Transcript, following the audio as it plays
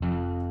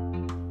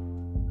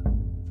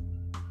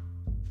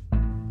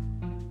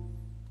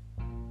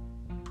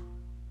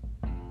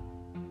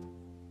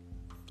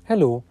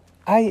Hello,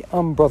 I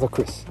am Brother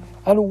Chris,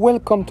 and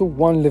welcome to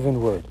One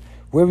Living Word,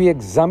 where we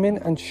examine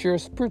and share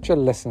spiritual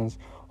lessons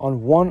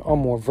on one or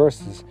more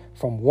verses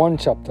from one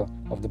chapter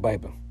of the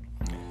Bible.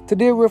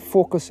 Today we're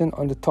focusing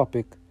on the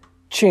topic,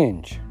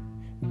 change,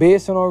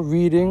 based on our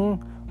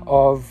reading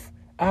of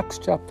Acts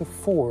chapter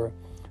 4,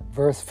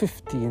 verse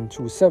 15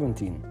 through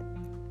 17.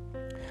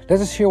 Let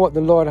us hear what the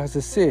Lord has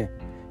to say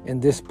in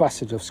this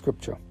passage of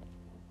Scripture.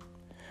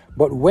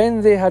 But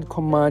when they had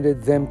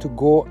commanded them to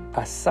go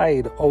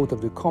aside out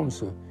of the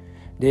council,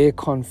 they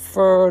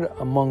conferred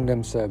among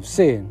themselves,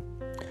 saying,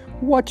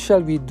 What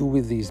shall we do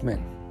with these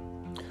men?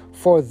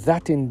 For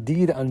that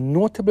indeed a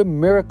notable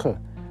miracle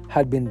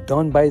had been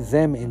done by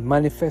them in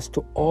manifest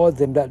to all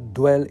them that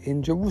dwell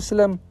in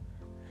Jerusalem,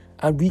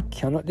 and we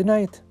cannot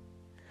deny it.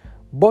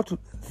 But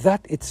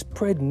that it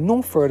spread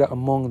no further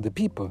among the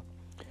people,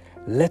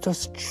 let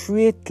us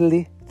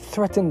straitly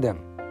threaten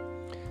them,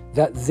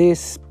 that they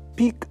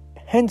speak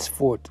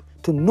henceforth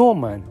to no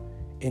man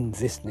in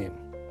this name.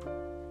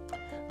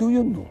 Do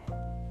you know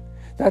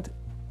that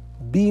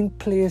being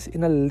placed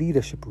in a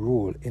leadership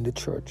role in the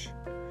church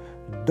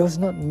does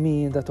not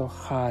mean that our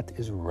heart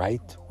is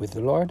right with the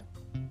Lord?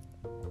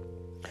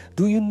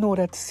 Do you know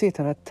that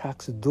Satan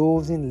attacks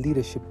those in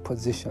leadership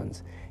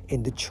positions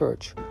in the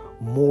church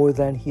more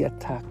than he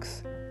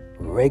attacks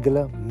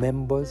regular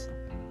members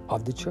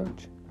of the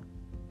church?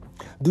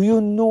 Do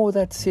you know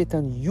that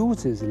Satan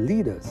uses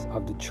leaders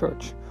of the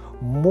church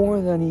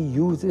more than he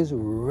uses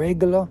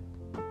regular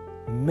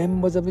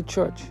members of the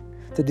church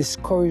to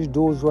discourage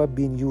those who are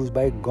being used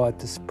by God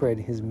to spread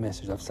his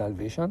message of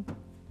salvation?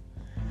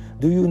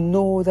 Do you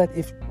know that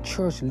if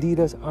church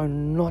leaders are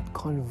not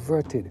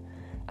converted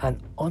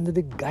and under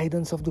the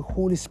guidance of the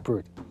Holy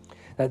Spirit,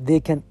 that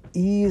they can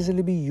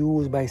easily be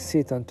used by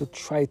Satan to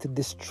try to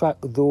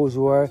distract those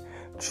who are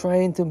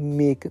trying to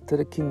make it to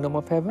the kingdom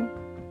of heaven?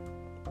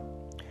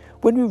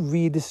 When we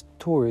read the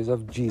stories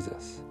of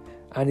Jesus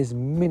and his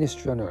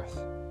ministry on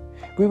earth,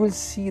 we will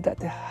see that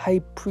the high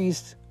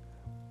priest,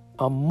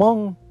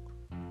 among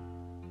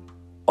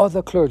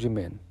other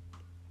clergymen,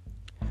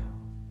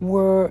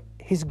 were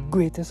his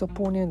greatest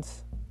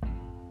opponents.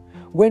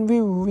 When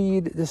we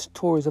read the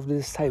stories of the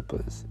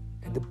disciples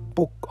in the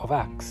book of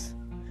Acts,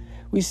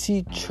 we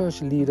see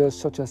church leaders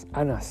such as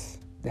Annas,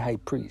 the high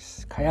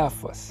priest,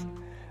 Caiaphas,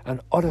 and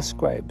other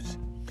scribes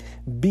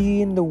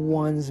being the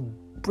ones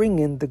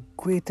bringing the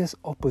greatest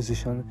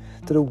opposition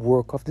to the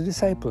work of the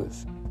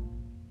disciples.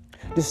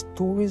 The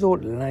stories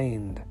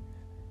outlined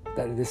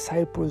that the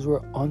disciples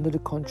were under the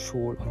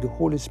control of the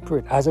Holy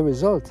Spirit. As a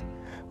result,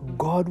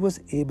 God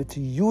was able to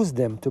use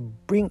them to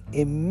bring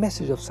a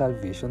message of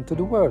salvation to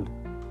the world.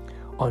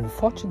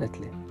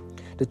 Unfortunately,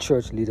 the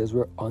church leaders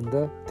were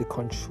under the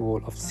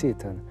control of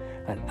Satan,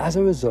 and as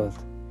a result,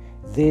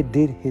 they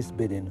did his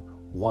bidding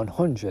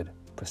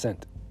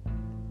 100%.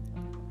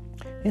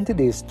 In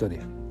today's study,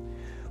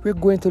 we're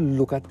going to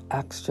look at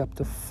Acts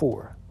chapter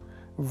 4,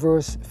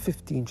 verse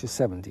 15 to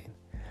 17.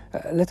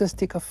 Let us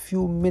take a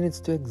few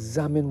minutes to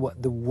examine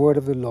what the word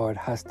of the Lord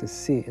has to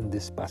say in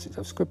this passage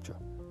of Scripture.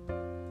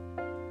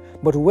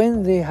 But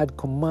when they had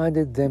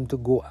commanded them to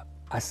go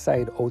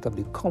aside out of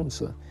the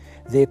council,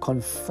 they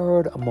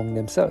conferred among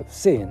themselves,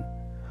 saying,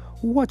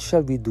 What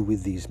shall we do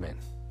with these men?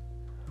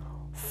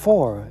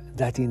 For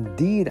that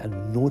indeed a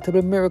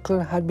notable miracle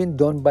had been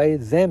done by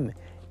them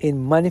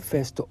in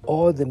manifest to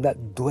all them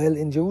that dwell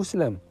in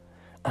Jerusalem,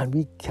 and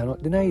we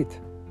cannot deny it.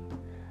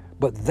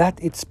 But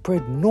that it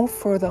spread no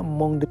further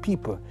among the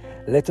people,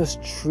 let us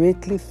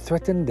straitly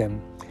threaten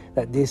them,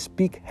 that they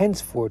speak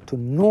henceforth to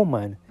no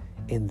man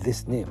in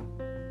this name.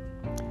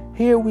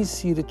 Here we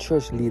see the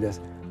church leaders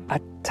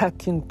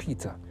attacking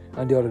Peter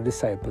and the other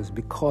disciples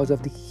because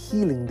of the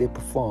healing they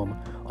performed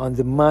on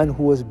the man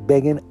who was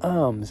begging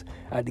alms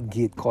at the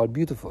gate called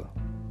Beautiful.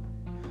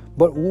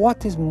 But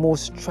what is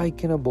most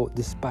striking about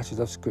this passage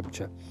of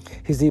Scripture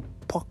is the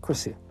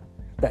hypocrisy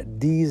that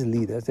these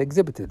leaders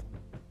exhibited.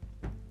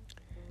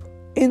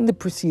 In the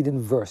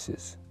preceding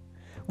verses,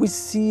 we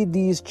see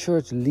these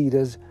church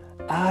leaders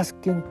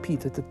asking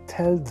Peter to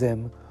tell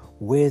them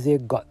where they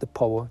got the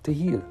power to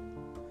heal.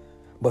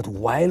 But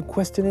while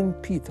questioning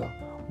Peter,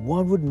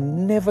 one would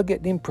never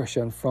get the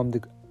impression from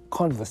the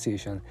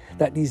conversation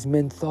that these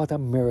men thought a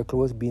miracle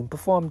was being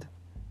performed.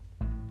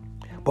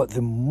 But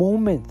the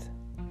moment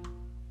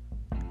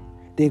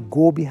they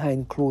go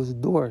behind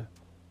closed doors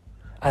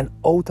and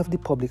out of the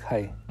public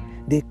eye,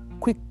 they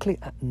quickly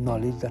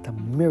acknowledge that a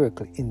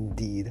miracle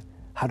indeed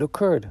had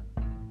occurred.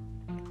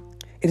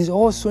 It is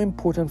also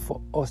important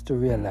for us to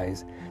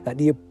realize that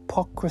the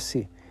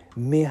hypocrisy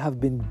may have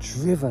been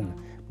driven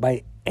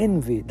by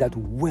envy that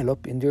well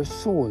up in their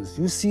souls.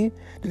 You see,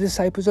 the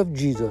disciples of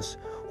Jesus,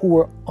 who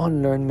were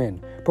unlearned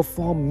men,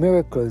 performed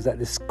miracles that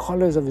the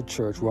scholars of the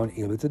church were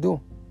unable to do.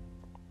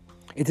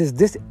 It is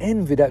this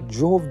envy that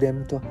drove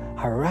them to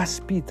harass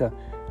Peter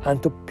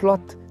and to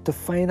plot to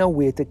find a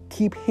way to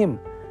keep him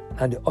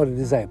and the other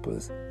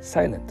disciples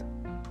silent.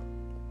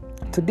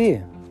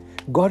 Today,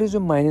 God is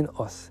reminding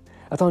us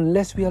that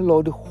unless we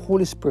allow the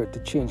Holy Spirit to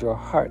change our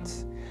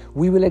hearts,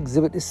 we will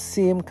exhibit the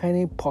same kind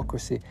of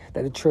hypocrisy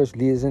that the church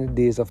leaders in the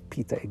days of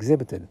Peter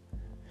exhibited.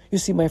 You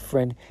see, my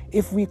friend,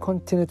 if we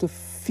continue to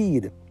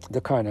feed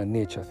the carnal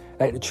nature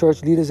like the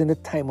church leaders in the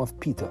time of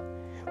Peter,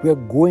 we are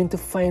going to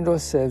find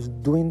ourselves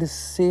doing the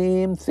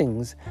same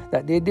things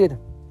that they did.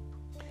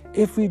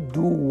 If we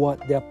do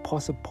what the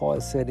Apostle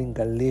Paul said in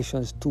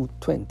Galatians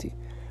 2:20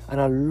 and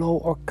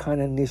allow our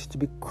carnal nature to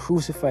be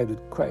crucified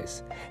with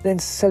Christ, then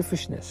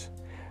selfishness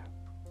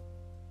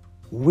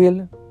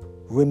will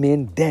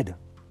remain dead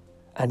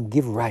and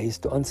give rise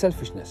to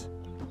unselfishness.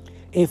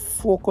 A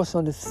focus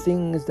on the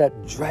things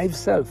that drive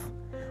self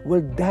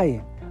will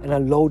die and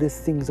allow the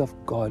things of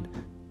God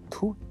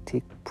to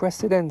take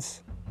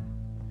precedence.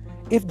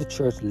 If the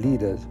church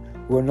leaders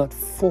were not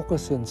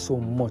focusing so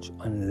much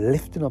on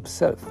lifting up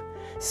self,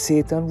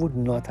 Satan would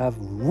not have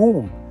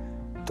room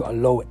to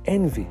allow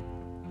envy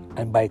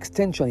and by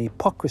extension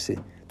hypocrisy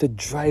to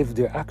drive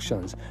their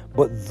actions.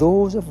 But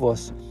those of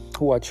us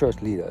who are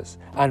church leaders,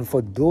 and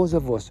for those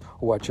of us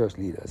who are church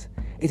leaders,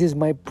 it is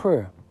my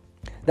prayer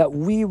that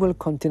we will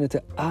continue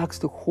to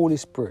ask the Holy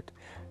Spirit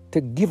to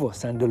give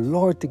us and the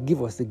Lord to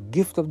give us the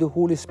gift of the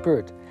Holy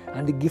Spirit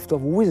and the gift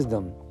of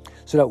wisdom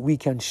so that we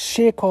can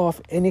shake off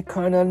any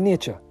carnal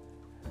nature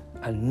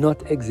and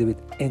not exhibit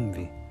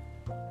envy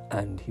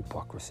and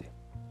hypocrisy.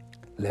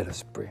 Let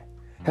us pray.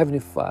 Heavenly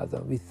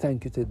Father, we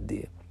thank you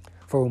today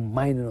for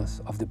reminding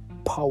us of the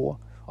power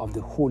of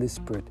the Holy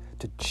Spirit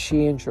to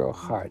change our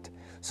heart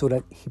so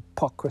that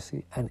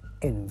hypocrisy and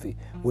envy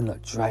will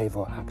not drive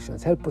our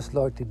actions. Help us,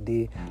 Lord,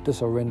 today to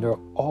surrender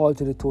all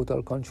to the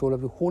total control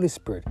of the Holy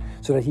Spirit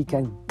so that He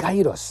can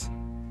guide us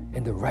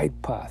in the right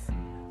path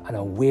and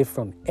away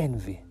from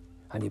envy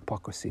and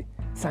hypocrisy.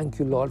 Thank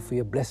you, Lord, for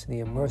your blessing and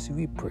your mercy,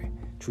 we pray.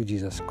 Through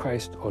Jesus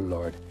Christ, our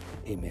Lord.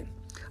 Amen.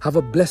 Have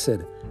a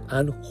blessed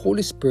and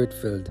Holy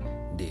Spirit-filled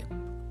day.